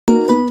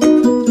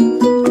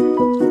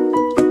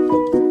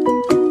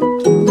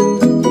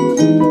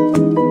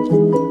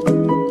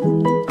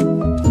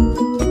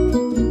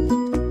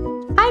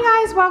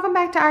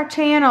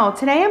channel.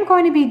 Today I'm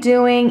going to be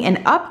doing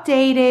an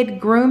updated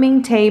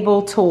grooming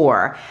table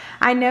tour.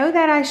 I know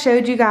that I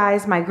showed you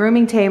guys my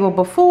grooming table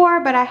before,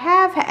 but I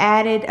have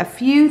added a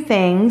few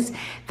things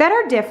that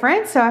are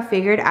different, so I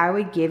figured I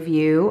would give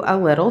you a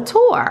little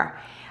tour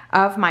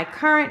of my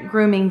current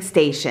grooming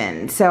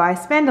station. So I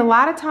spend a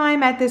lot of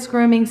time at this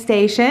grooming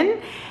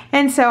station,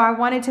 and so I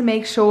wanted to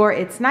make sure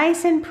it's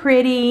nice and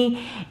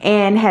pretty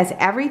and has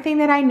everything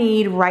that I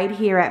need right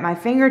here at my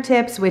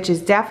fingertips, which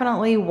is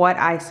definitely what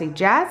I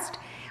suggest.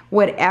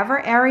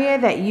 Whatever area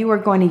that you are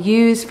going to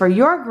use for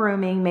your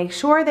grooming, make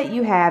sure that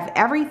you have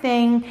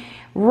everything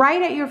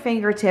right at your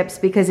fingertips,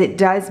 because it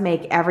does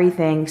make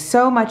everything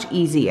so much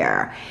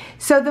easier.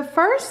 So the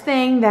first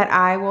thing that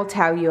I will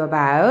tell you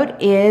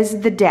about is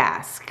the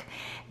desk.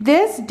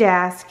 This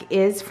desk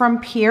is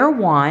from Pier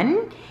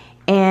One,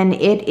 and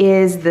it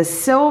is the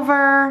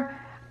silver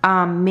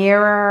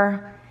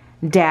mirror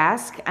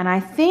desk, and I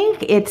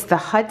think it's the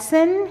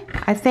Hudson,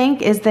 I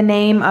think is the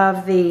name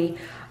of the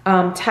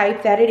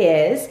type that it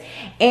is.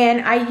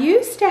 And I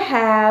used to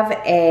have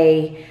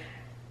a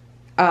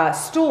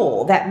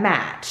stool that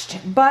matched,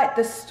 but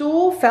the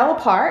stool fell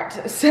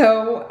apart.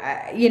 So,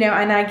 you know,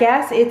 and I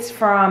guess it's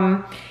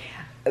from,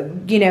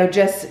 you know,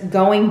 just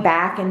going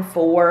back and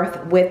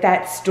forth with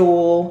that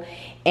stool.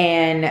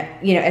 And,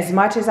 you know, as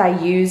much as I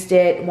used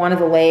it, one of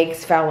the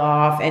legs fell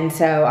off. And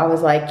so I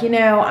was like, you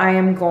know, I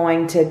am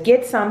going to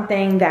get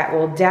something that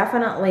will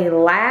definitely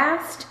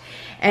last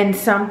and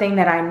something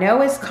that I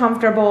know is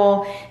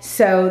comfortable.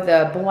 So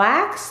the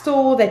black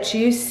stool that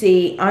you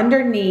see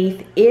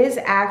underneath is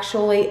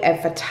actually a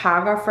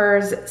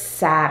photographer's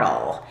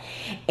saddle.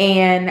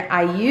 And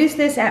I use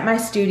this at my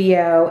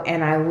studio,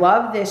 and I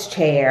love this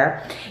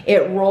chair.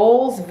 It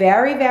rolls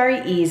very,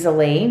 very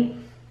easily.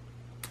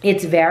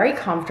 It's very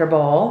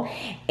comfortable,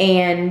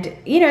 and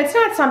you know, it's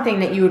not something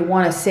that you would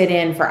want to sit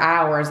in for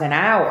hours and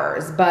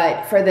hours,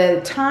 but for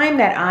the time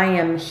that I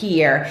am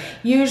here,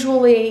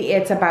 usually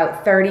it's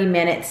about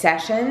 30-minute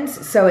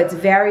sessions, so it's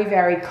very,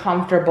 very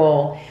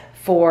comfortable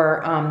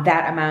for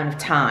that amount of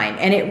time,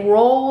 and it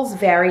rolls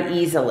very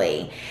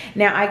easily.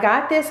 Now, I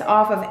got this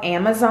off of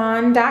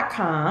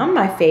Amazon.com,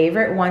 my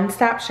favorite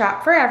one-stop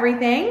shop for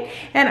everything,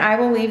 and I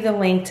will leave the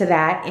link to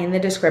that in the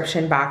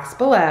description box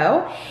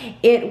below.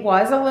 It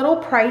was a little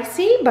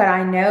pricey, but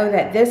I know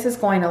that this is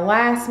going to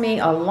last me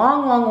a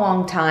long, long,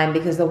 long time,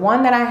 because the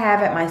one that I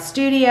have at my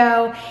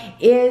studio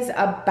is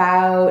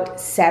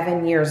about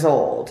 7 years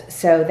old.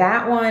 So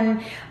that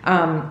one,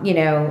 you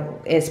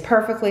know, is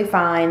perfectly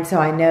fine, so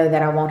I know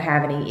that I won't have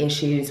any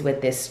issues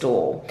with this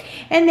stool.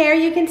 And there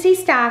you can see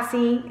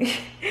Stassi.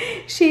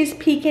 She's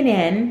peeking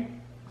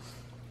in.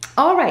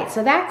 All right,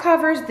 so that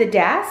covers the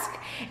desk,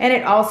 and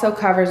it also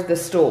covers the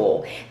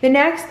stool. The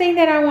next thing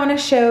that I want to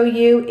show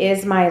you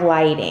is my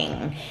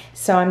lighting.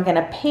 So I'm going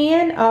to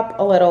pan up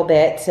a little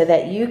bit so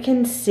that you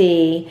can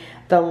see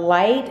the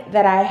light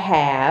that I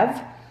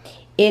have.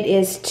 It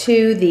is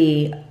to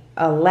the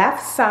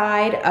left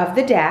side of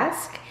the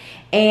desk.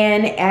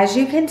 And as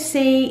you can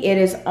see, it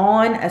is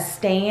on a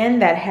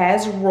stand that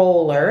has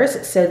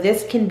rollers, so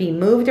this can be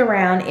moved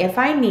around if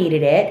I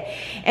needed it.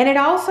 And it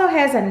also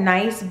has a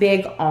nice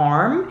big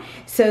arm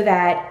so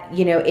that,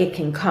 you know, it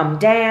can come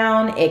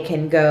down, it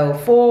can go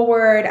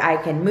forward, I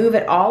can move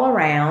it all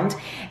around.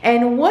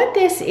 And what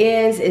this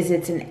is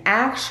it's an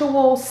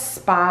actual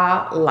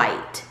spa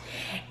light.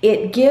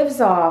 It gives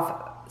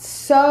off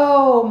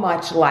so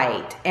much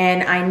light,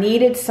 and I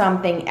needed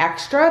something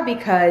extra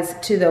because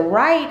to the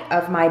right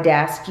of my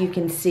desk you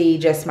can see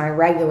just my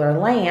regular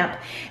lamp,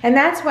 and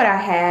that's what I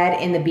had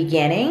in the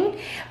beginning,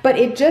 but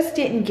it just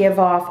didn't give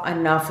off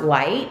enough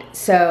light.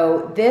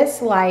 So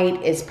this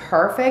light is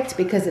perfect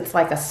because it's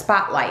like a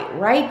spotlight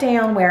right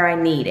down where I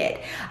need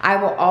it. I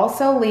will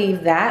also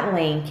leave that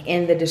link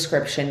in the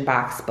description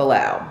box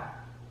below.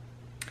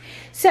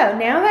 So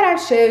now that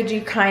I've showed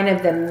you kind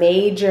of the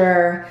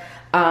major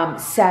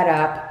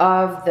setup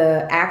of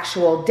the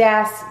actual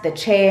desk, the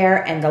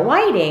chair, and the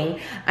lighting,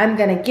 I'm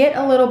going to get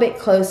a little bit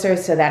closer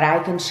so that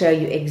I can show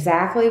you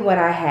exactly what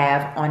I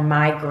have on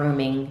my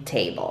grooming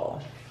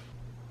table.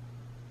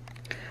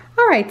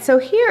 All right, so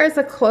here is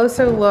a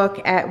closer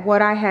look at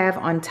what I have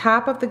on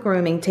top of the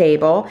grooming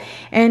table,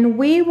 and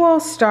we will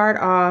start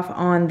off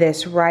on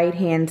this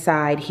right-hand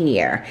side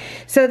here.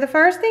 So the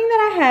first thing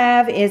that I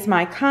have is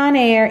my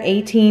Conair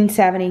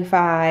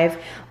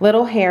 1875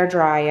 little hair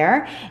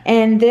dryer,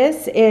 and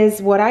this is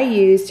what I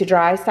use to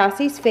dry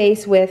Stassi's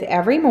face with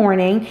every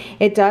morning.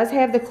 It does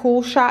have the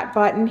cool shot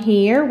button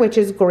here, which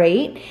is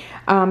great.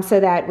 So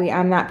that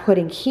I'm not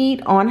putting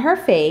heat on her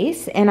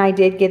face, and I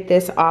did get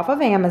this off of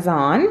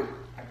Amazon.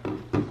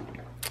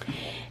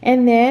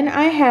 And then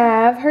I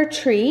have her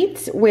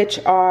treats, which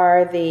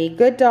are the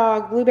Good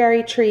Dog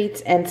blueberry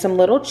treats and some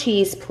little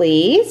cheese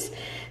please.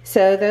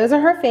 So those are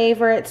her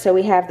favorites, so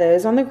we have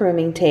those on the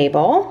grooming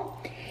table.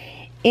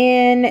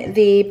 In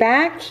the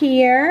back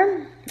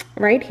here,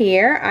 right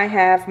here, I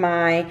have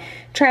my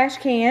trash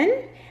can.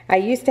 I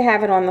used to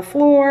have it on the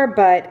floor,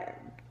 but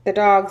the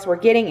dogs were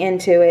getting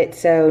into it,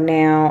 so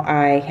now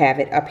I have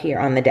it up here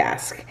on the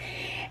desk.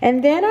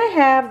 And then I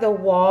have the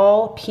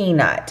wall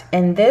peanut,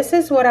 and this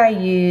is what I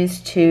use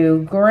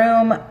to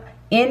groom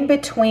in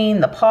between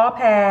the paw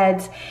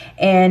pads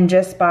and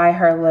just by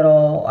her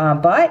little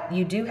butt.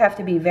 You do have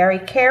to be very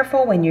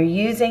careful when you're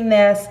using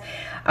this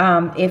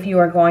if you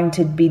are going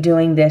to be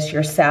doing this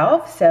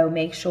yourself. So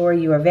make sure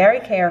you are very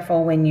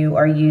careful when you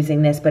are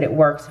using this, but it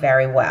works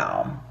very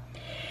well.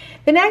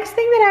 The next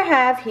thing that I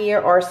have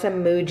here are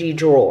some Muji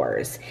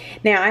drawers.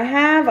 Now I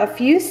have a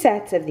few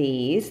sets of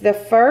these. The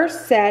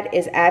first set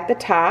is at the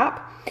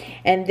top,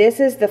 and this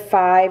is the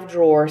 5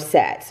 drawer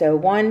set. So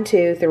 1,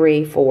 2,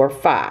 3, 4,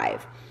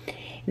 5.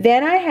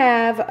 Then I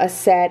have a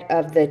set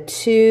of the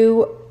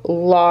 2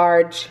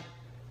 large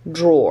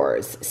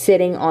drawers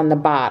sitting on the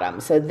bottom.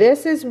 So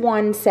this is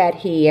one set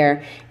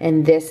here,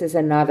 and this is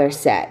another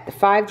set, the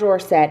 5 drawer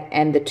set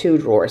and the 2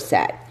 drawer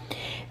set.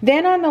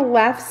 Then on the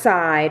left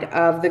side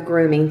of the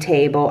grooming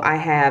table, I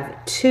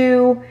have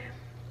 2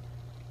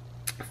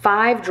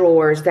 5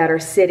 drawers that are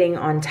sitting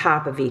on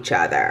top of each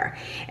other.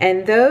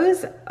 And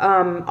those,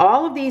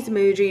 all of these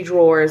Muji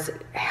drawers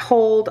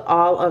hold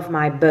all of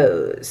my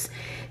bows.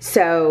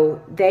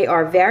 So they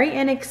are very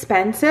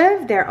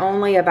inexpensive. They're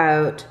only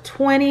about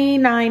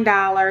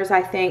 $29,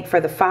 I think, for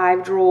the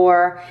 5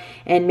 drawer,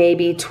 and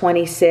maybe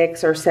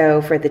 $26 or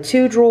so for the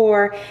 2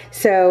 drawer.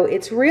 So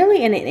it's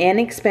really an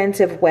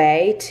inexpensive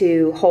way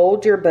to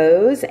hold your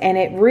bows, and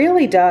it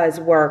really does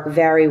work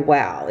very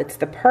well. It's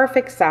the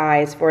perfect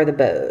size for the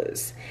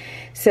bows.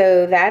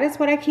 So that is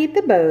what I keep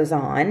the bows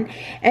on.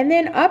 And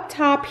then up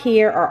top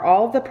here are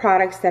all the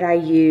products that I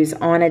use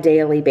on a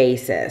daily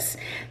basis.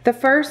 The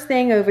first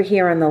thing over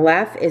here on the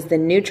left is the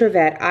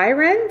NutriVet eye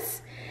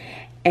rinse.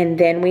 And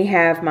then we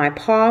have my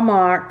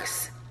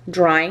Pawmarks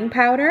drying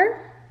powder.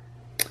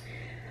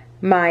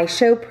 My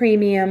Show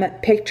Premium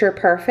Picture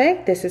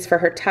Perfect. This is for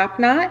her top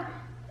knot.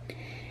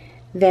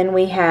 Then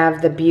we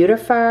have the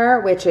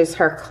Beautifier, which is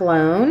her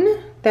cologne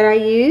that I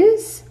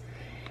use.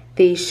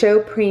 The Show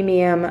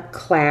Premium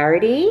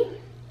Clarity,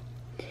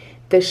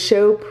 the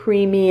Show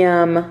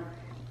Premium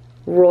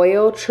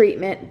Royal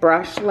Treatment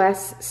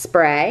Brushless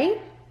Spray,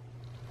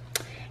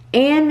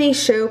 and the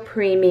Show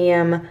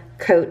Premium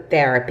Coat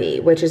Therapy,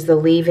 which is the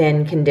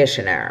leave-in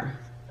conditioner.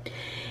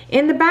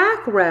 In the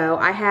back row,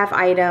 I have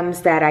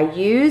items that I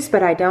use,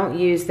 but I don't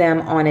use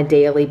them on a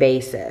daily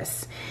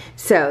basis.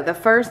 So the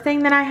first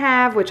thing that I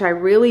have, which I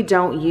really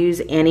don't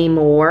use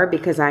anymore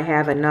because I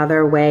have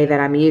another way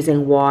that I'm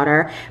using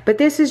water, but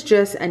this is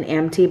just an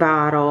empty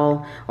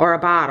bottle or a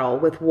bottle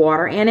with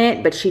water in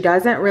it, but she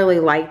doesn't really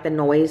like the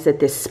noise that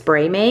this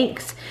spray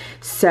makes.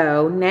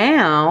 So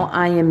now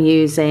I am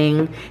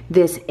using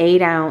this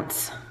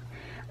 8-ounce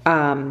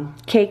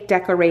cake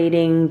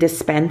decorating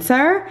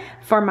dispenser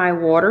for my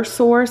water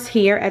source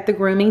here at the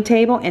grooming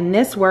table, and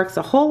this works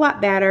a whole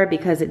lot better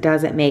because it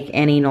doesn't make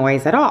any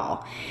noise at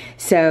all.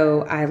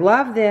 So I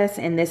love this,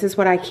 and this is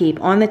what I keep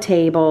on the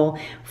table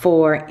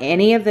for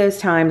any of those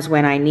times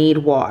when I need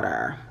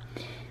water.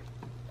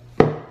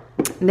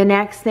 The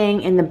next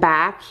thing in the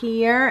back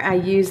here, I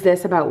use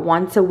this about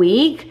once a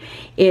week,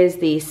 is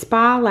the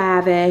Spa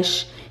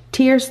Lavish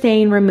Tear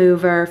Stain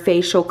Remover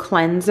Facial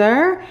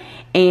Cleanser.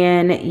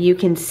 And you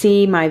can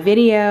see my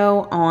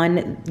video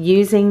on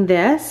using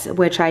this,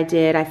 which I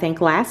did, I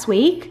think, last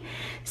week.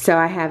 So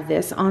I have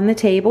this on the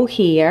table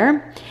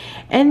here.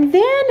 And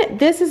then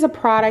this is a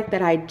product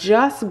that I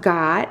just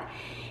got.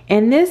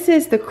 And this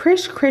is the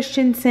Chris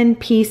Christensen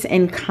Peace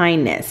and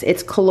Kindness.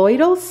 It's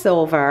colloidal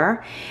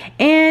silver.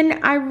 And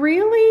I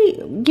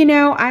really, you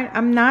know,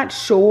 I'm not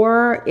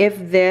sure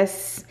if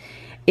this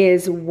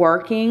is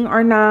working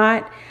or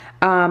not.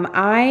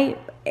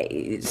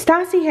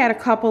 Stassi had a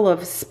couple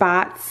of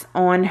spots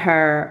on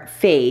her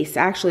face,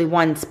 actually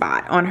one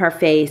spot on her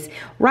face,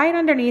 right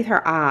underneath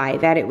her eye,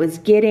 that it was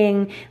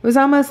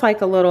almost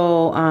like a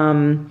little,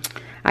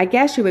 I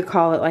guess you would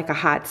call it like a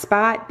hot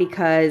spot,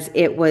 because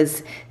it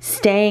was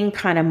staying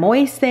kind of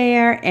moist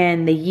there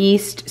and the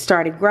yeast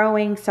started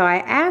growing. So I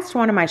asked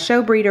one of my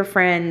show breeder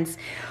friends,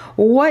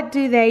 what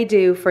do they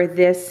do for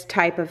this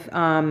type of,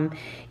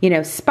 you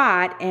know,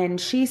 spot? And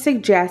she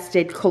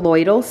suggested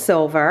colloidal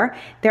silver.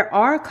 There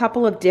are a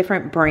couple of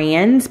different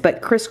brands,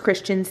 but Chris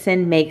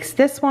Christensen makes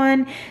this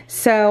one.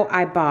 So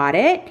I bought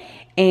it,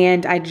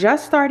 and I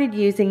just started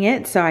using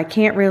it, so I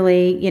can't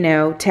really, you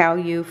know, tell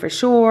you for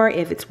sure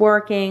if it's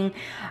working,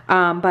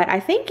 but I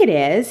think it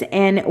is.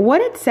 And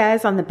what it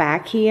says on the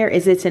back here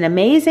is it's an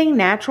amazing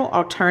natural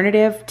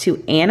alternative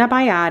to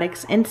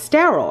antibiotics and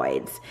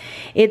steroids.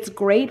 It's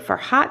great for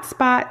hot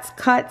spots,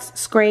 cuts,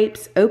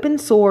 scrapes, open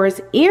sores,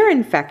 ear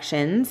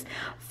infections,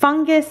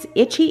 fungus,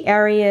 itchy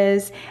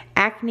areas,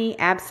 acne,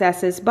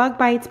 abscesses, bug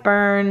bites,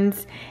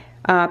 burns,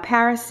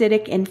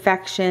 parasitic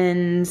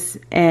infections,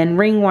 and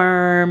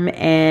ringworm,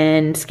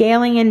 and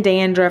scaling and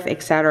dandruff,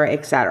 etc.,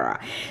 etc.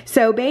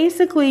 So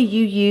basically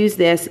you use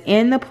this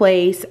in the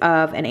place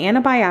of an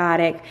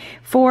antibiotic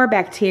for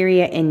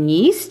bacteria and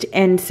yeast.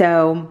 And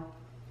so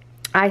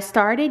I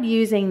started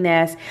using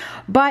this,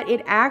 but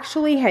it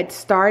actually had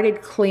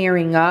started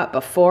clearing up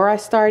before I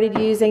started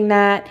using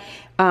that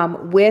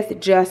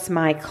with just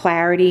my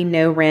Clarity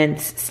No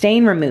Rinse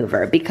stain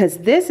remover, because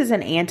this is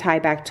an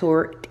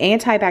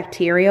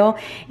antibacterial,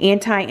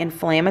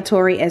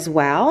 anti-inflammatory as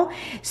well.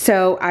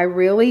 So I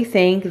really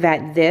think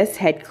that this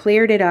had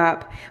cleared it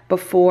up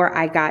before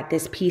I got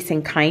this Peace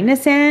and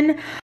Kindness in.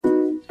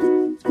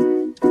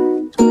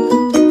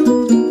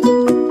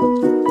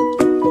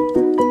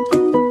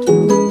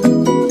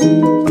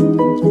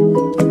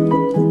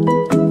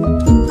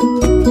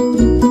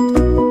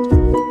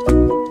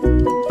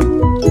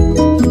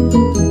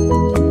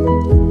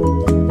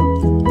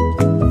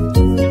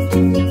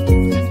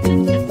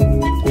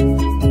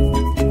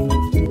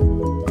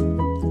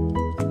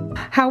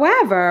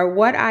 However,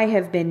 what I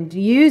have been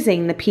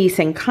using the Peace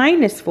and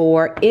Kindness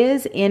for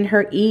is in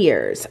her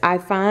ears. I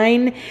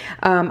find,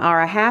 or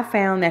I have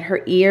found that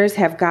her ears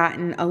have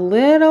gotten a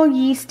little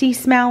yeasty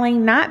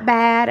smelling, not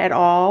bad at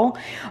all,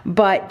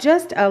 but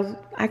just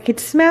I could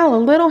smell a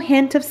little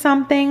hint of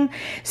something.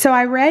 So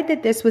I read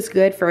that this was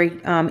good for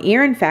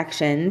ear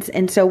infections.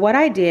 And so what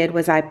I did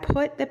was I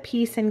put the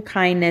Peace and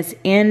Kindness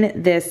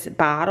in this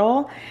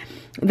bottle.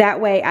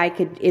 That way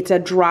it's a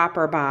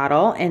dropper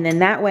bottle, and then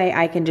that way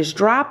I can just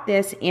drop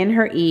this in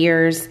her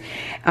ears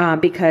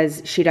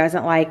because she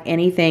doesn't like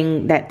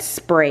anything that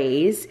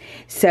sprays.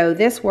 So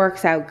this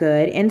works out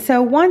good. And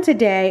so once a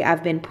day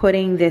I've been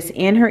putting this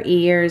in her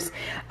ears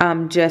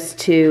just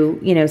to,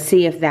 you know,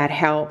 see if that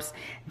helps.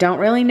 Don't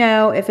really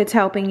know if it's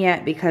helping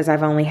yet because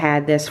I've only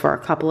had this for a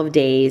couple of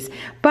days,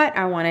 but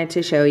I wanted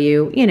to show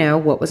you, you know,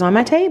 what was on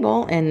my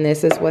table, and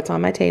this is what's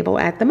on my table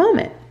at the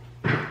moment.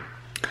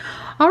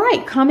 All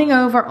right, coming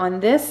over on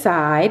this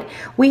side,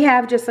 we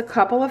have just a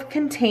couple of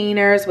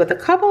containers with a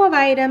couple of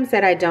items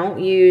that I don't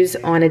use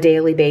on a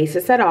daily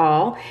basis at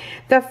all.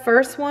 The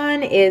first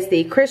one is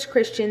the Chris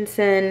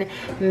Christensen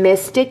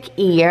Mystic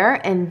Ear,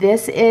 and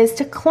this is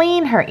to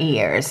clean her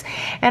ears.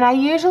 And I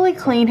usually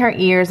clean her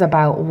ears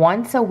about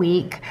once a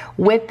week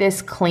with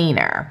this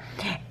cleaner.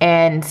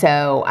 And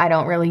so I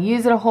don't really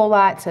use it a whole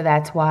lot, so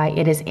that's why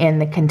it is in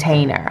the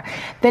container.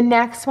 The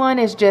next one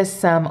is just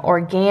some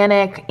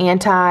organic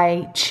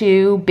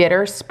anti-chew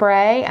bitter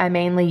spray. I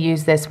mainly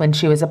used this when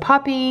she was a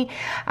puppy.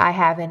 I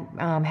haven't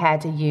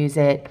had to use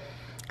it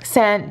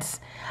since.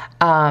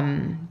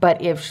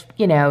 But if,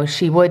 you know,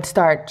 she would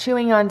start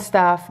chewing on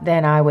stuff,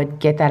 then I would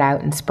get that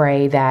out and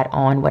spray that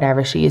on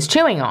whatever she is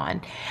chewing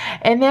on.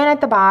 And then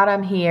at the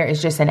bottom here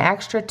is just an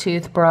extra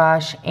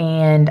toothbrush,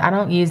 and I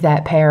don't use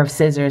that pair of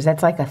scissors.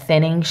 That's like a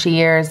thinning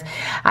shears.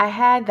 I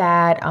had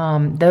that,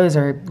 those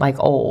are like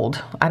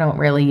old. I don't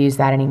really use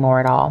that anymore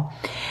at all.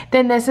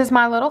 Then this is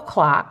my little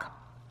clock.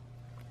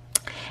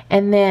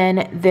 And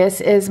then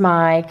this is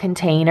my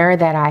container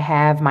that I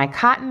have my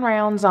cotton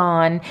rounds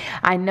on.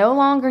 I no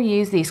longer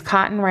use these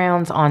cotton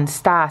rounds on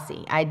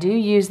Stassi. I do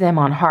use them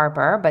on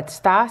Harper, but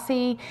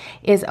Stassi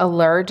is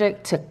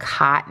allergic to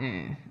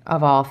cotton,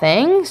 of all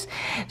things.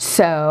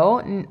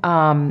 So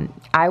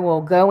I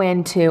will go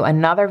into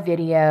another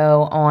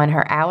video on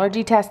her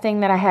allergy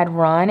testing that I had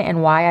run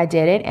and why I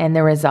did it and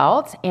the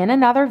results in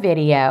another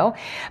video.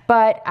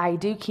 But I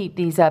do keep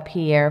these up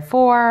here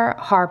for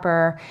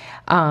Harper.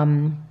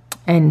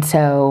 And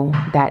so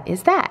that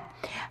is that.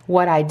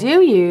 What I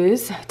do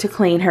use to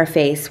clean her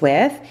face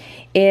with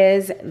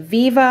is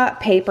Viva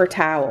paper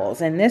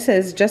towels. And this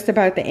is just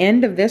about the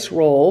end of this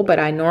roll, but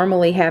I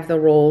normally have the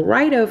roll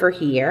right over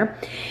here.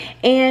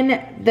 And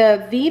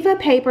the Viva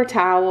paper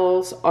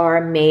towels are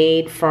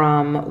made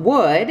from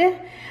wood,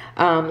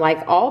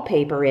 like all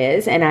paper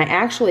is. And I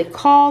actually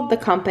called the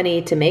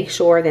company to make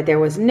sure that there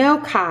was no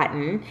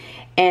cotton,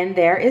 and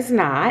there is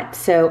not.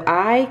 So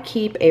I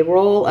keep a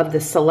roll of the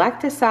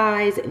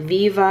Selecta-Size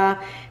Viva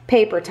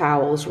paper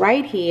towels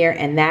right here,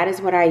 and that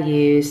is what I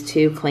use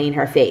to clean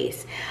her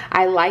face.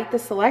 I like the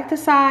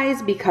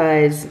Selecta-Size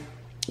because,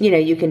 you know,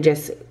 you can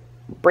just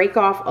break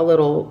off a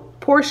little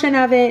portion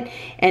of it,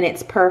 and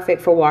it's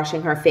perfect for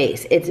washing her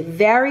face. It's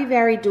very,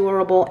 very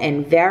durable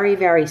and very,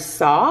 very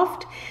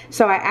soft.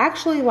 So I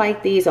actually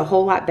like these a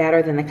whole lot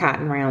better than the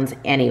cotton rounds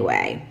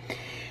anyway.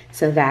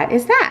 So that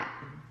is that.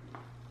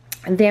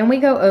 And then we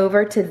go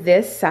over to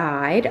this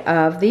side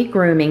of the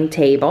grooming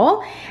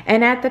table,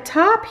 and at the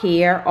top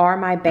here are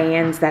my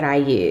bands that I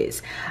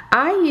use.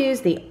 I use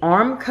the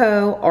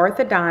Armco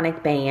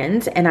orthodontic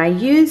bands, and I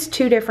use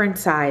two different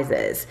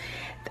sizes.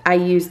 I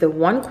use the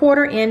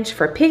 1/4 inch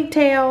for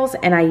pigtails,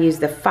 and I use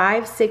the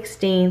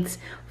 5/16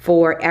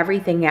 for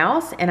everything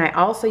else, and I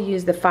also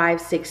use the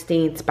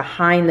 5/16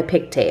 behind the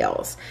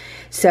pigtails.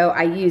 So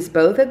I use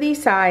both of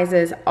these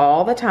sizes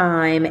all the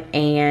time,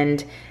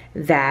 and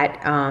that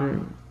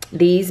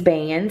these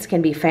bands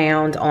can be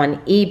found on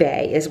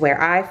eBay is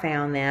where I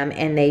found them,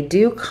 and they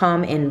do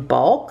come in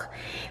bulk,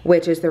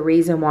 which is the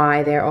reason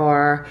why there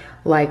are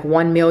like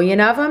 1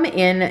 million of them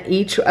in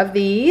each of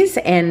these,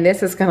 and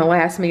this is going to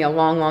last me a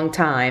long, long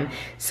time.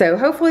 So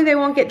hopefully they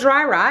won't get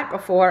dry rot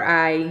before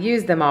I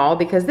use them all,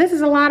 because this is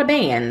a lot of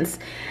bands.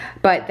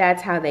 But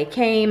that's how they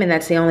came, and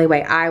that's the only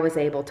way I was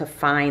able to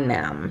find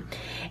them.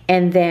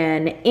 And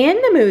then in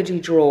the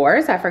Muji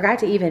drawers, I forgot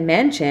to even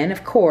mention,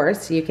 of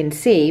course, you can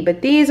see,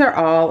 but these are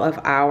all of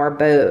our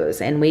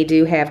bows. And we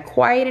do have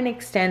quite an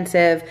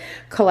extensive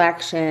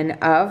collection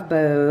of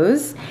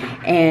bows.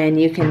 And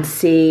you can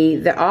see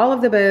that all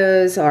of the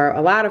bows, or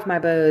a lot of my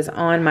bows,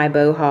 on my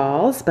bow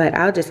hauls. But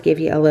I'll just give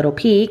you a little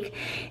peek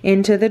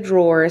into the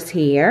drawers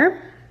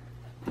here.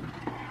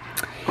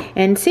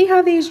 And see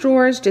how these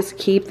drawers just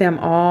keep them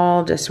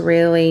all just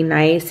really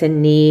nice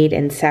and neat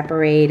and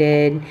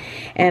separated.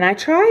 And I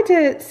tried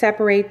to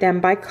separate them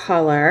by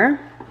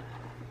color.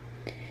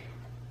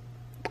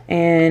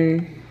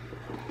 And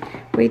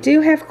we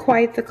do have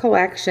quite the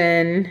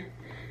collection.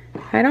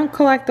 I don't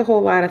collect a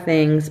whole lot of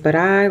things, but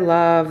I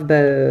love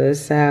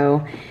bows.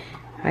 So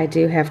I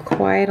do have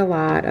quite a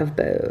lot of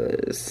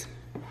bows.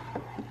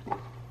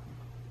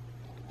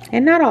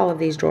 And not all of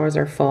these drawers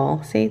are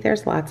full. See,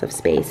 there's lots of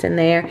space in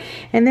there.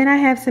 And then I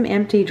have some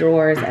empty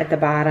drawers at the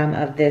bottom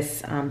of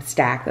this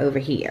stack over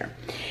here.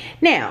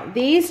 Now,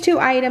 these two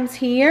items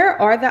here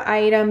are the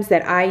items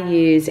that I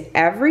use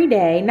every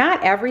day.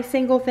 Not every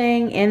single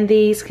thing in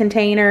these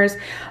containers,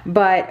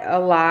 but a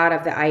lot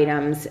of the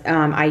items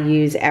I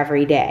use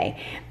every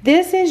day.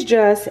 This is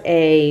just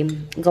a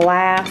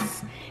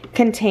glass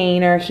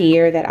container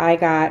here that I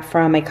got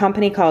from a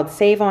company called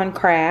Save On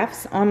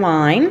Crafts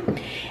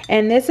online,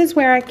 and this is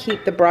where I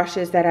keep the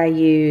brushes that I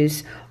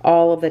use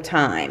all of the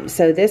time.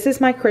 So this is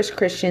my Chris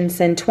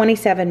Christensen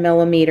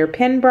 27mm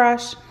pen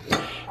brush,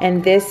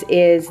 and this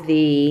is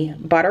the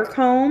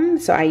Buttercomb.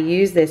 So I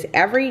use this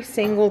every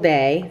single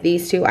day,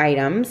 these two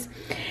items.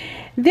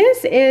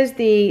 This is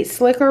the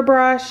slicker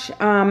brush.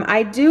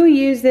 I do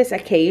use this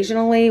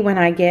occasionally when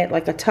I get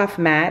like a tough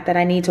mat that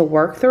I need to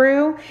work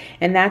through,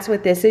 and that's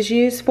what this is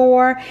used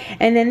for.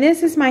 And then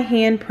this is my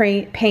hand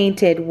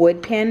painted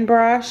wood pen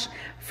brush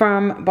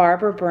from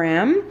Barbara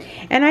Brim,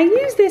 and I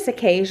use this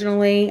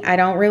occasionally. I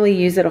don't really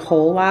use it a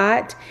whole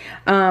lot.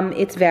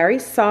 It's very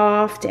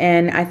soft,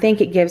 and I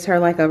think it gives her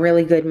like a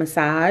really good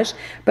massage,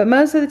 but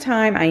most of the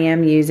time I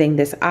am using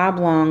this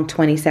oblong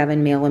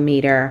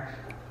 27mm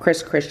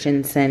Chris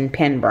Christensen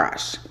pen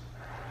brush.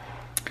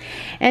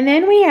 And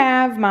then we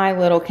have my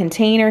little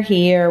container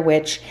here,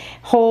 which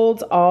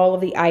holds all of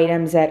the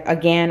items that,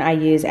 again, I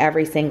use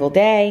every single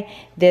day.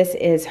 This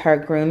is her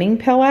grooming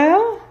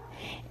pillow,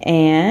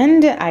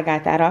 and I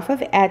got that off of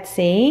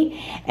Etsy.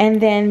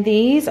 And then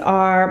these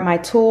are my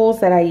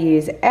tools that I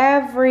use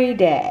every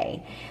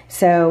day.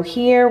 So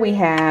here we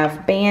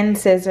have band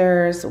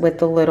scissors with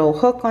the little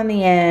hook on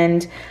the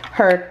end,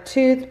 her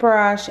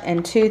toothbrush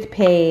and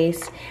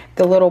toothpaste,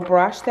 the little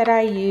brush that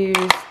I use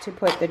to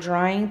put the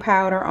drying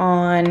powder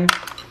on,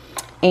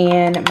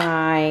 and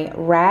my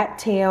rat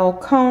tail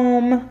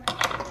comb,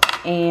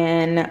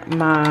 and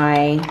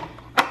my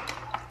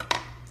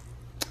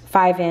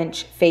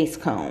 5-inch face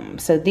comb.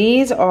 So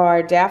these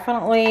are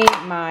definitely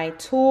my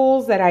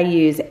tools that I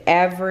use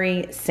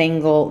every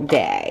single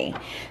day.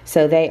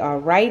 So they are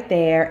right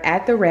there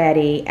at the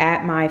ready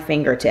at my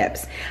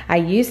fingertips. I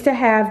used to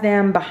have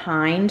them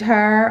behind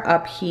her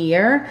up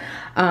here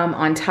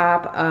on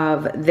top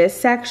of this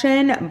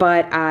section,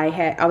 but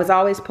I was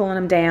always pulling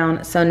them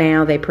down, so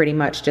now they pretty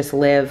much just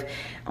live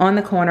on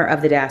the corner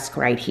of the desk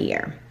right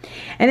here.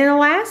 And then the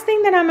last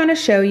thing that I'm going to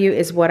show you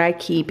is what I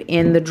keep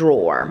in the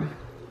drawer.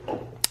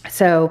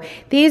 So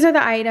these are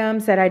the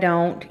items that I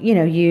don't,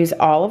 use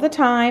all of the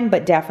time,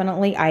 but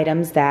definitely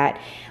items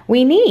that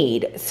we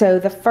need. So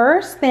the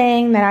first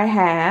thing that I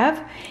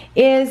have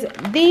is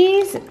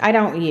these I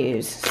don't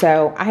use.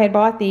 So I had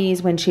bought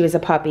these when she was a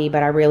puppy,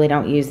 but I really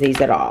don't use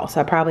these at all.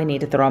 So I probably need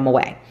to throw them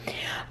away.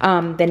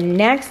 The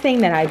next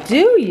thing that I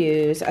do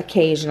use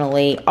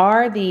occasionally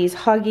are these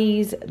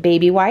Huggies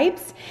baby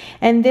wipes.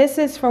 And this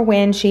is for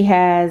when she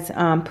has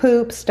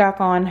poop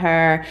stuck on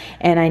her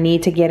and I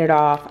need to get it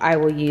off. I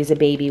will use a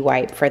baby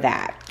wipe for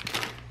that.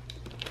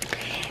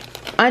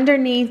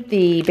 Underneath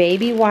the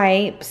baby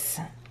wipes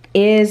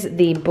is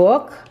the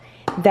book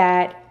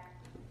that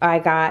I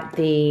got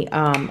the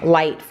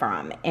light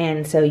from.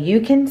 And so you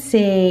can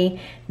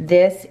see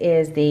this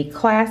is the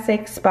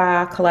Classic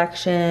Spa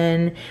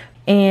Collection.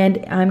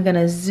 And I'm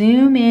gonna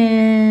zoom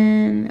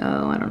in.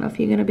 Oh, I don't know if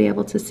you're gonna be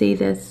able to see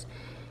this.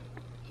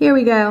 Here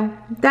we go.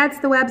 That's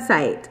the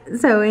website.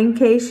 So in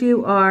case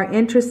you are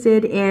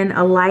interested in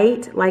a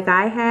light like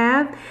I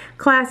have,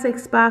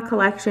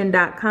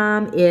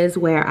 ClassicSpaCollection.com is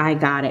where I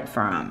got it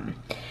from.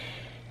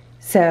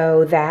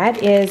 So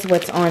that is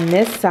what's on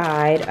this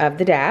side of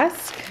the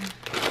desk.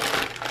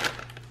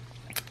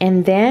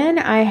 And then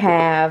I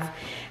have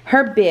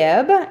her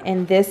bib,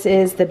 and this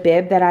is the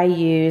bib that I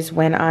use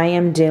when I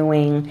am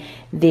doing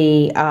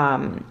the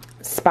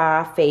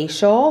spa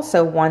facial.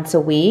 So once a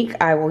week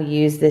I will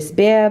use this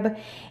bib,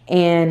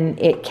 and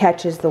it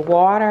catches the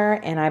water,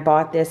 and I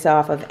bought this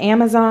off of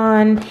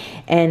Amazon,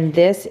 and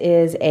this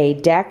is a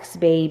Dex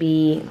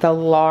Baby, the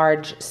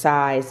large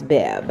size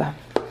bib.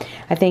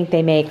 I think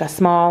they make a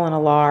small and a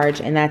large,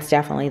 and that's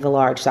definitely the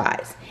large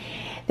size.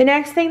 The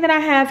next thing that I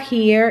have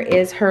here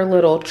is her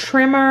little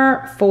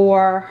trimmer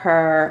for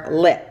her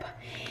lip.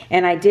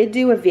 And I did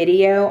do a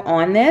video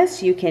on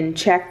this. You can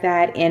check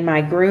that in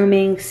my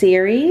grooming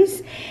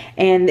series.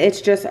 And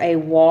it's just a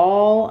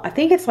wall, I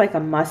think it's like a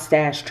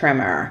mustache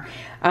trimmer.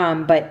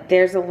 But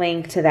there's a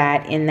link to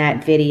that in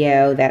that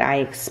video that I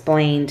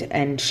explained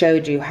and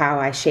showed you how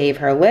I shave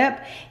her lip.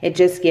 It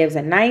just gives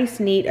a nice,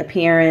 neat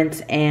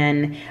appearance,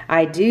 and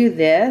I do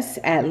this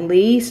at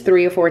least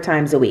 3 or 4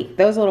 times a week.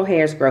 Those little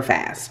hairs grow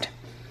fast.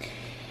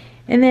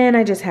 And then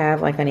I just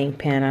have like an ink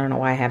pen. I don't know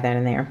why I have that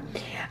in there.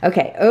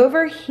 Okay,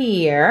 over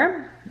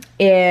here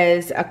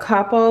is a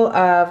couple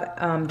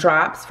of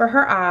drops for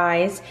her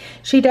eyes.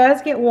 She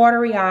does get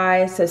watery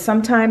eyes, so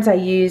sometimes I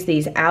use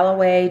these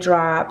aloe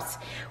drops,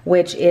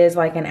 which is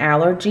like an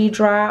allergy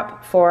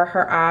drop for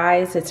her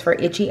eyes. It's for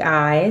itchy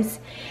eyes.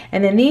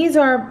 And then these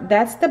are,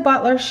 that's the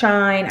Butler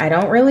Shine. I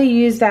don't really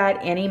use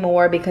that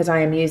anymore because I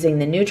am using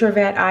the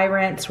NutriVet eye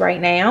rinse right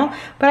now,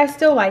 but I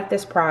still like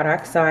this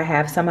product, so I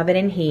have some of it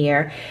in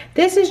here.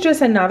 This is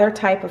just another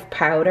type of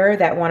powder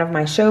that one of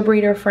my show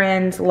breeder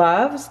friends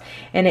loves,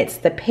 and it's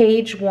the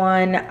Page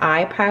One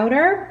eye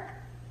powder.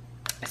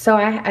 So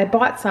I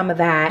bought some of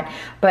that,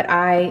 but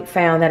I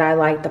found that I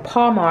like the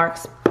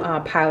Pawmarks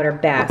powder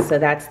best, so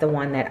that's the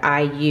one that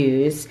I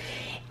use.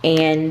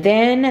 And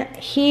then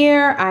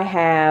here I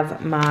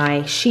have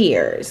my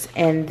shears,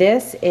 and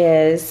this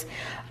is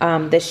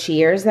the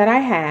shears that I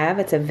have.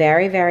 It's a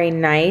very, very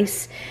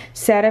nice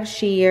set of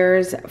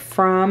shears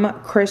from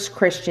Chris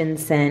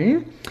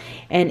Christensen,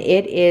 and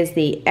it is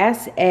the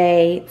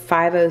SA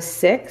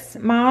 506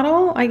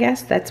 model. I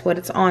guess that's what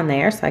it's on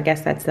there, so I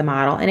guess that's the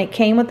model. And it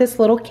came with this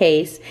little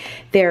case.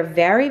 They're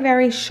very,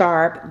 very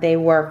sharp. They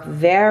work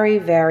very,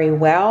 very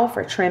well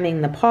for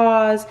trimming the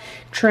paws,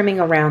 trimming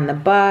around the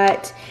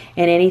butt,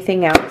 and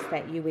anything else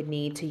that you would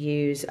need to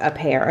use a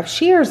pair of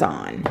shears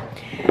on.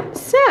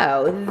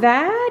 So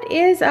that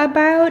is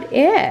about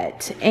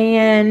it.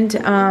 And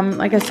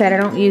like I said, I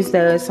don't use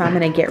those, so I'm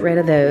going to get rid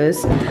of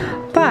those.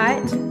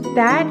 But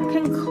that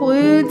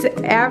concludes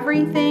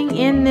everything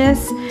in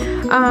this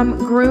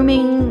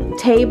grooming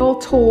table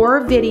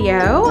tour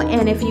video.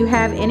 And if you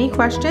have any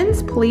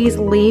questions, please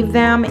leave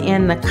them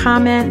in the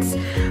comments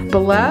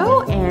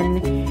below.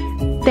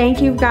 And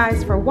thank you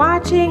guys for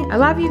watching. I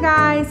love you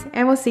guys,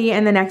 and we'll see you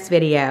in the next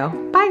video.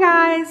 Bye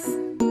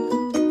guys.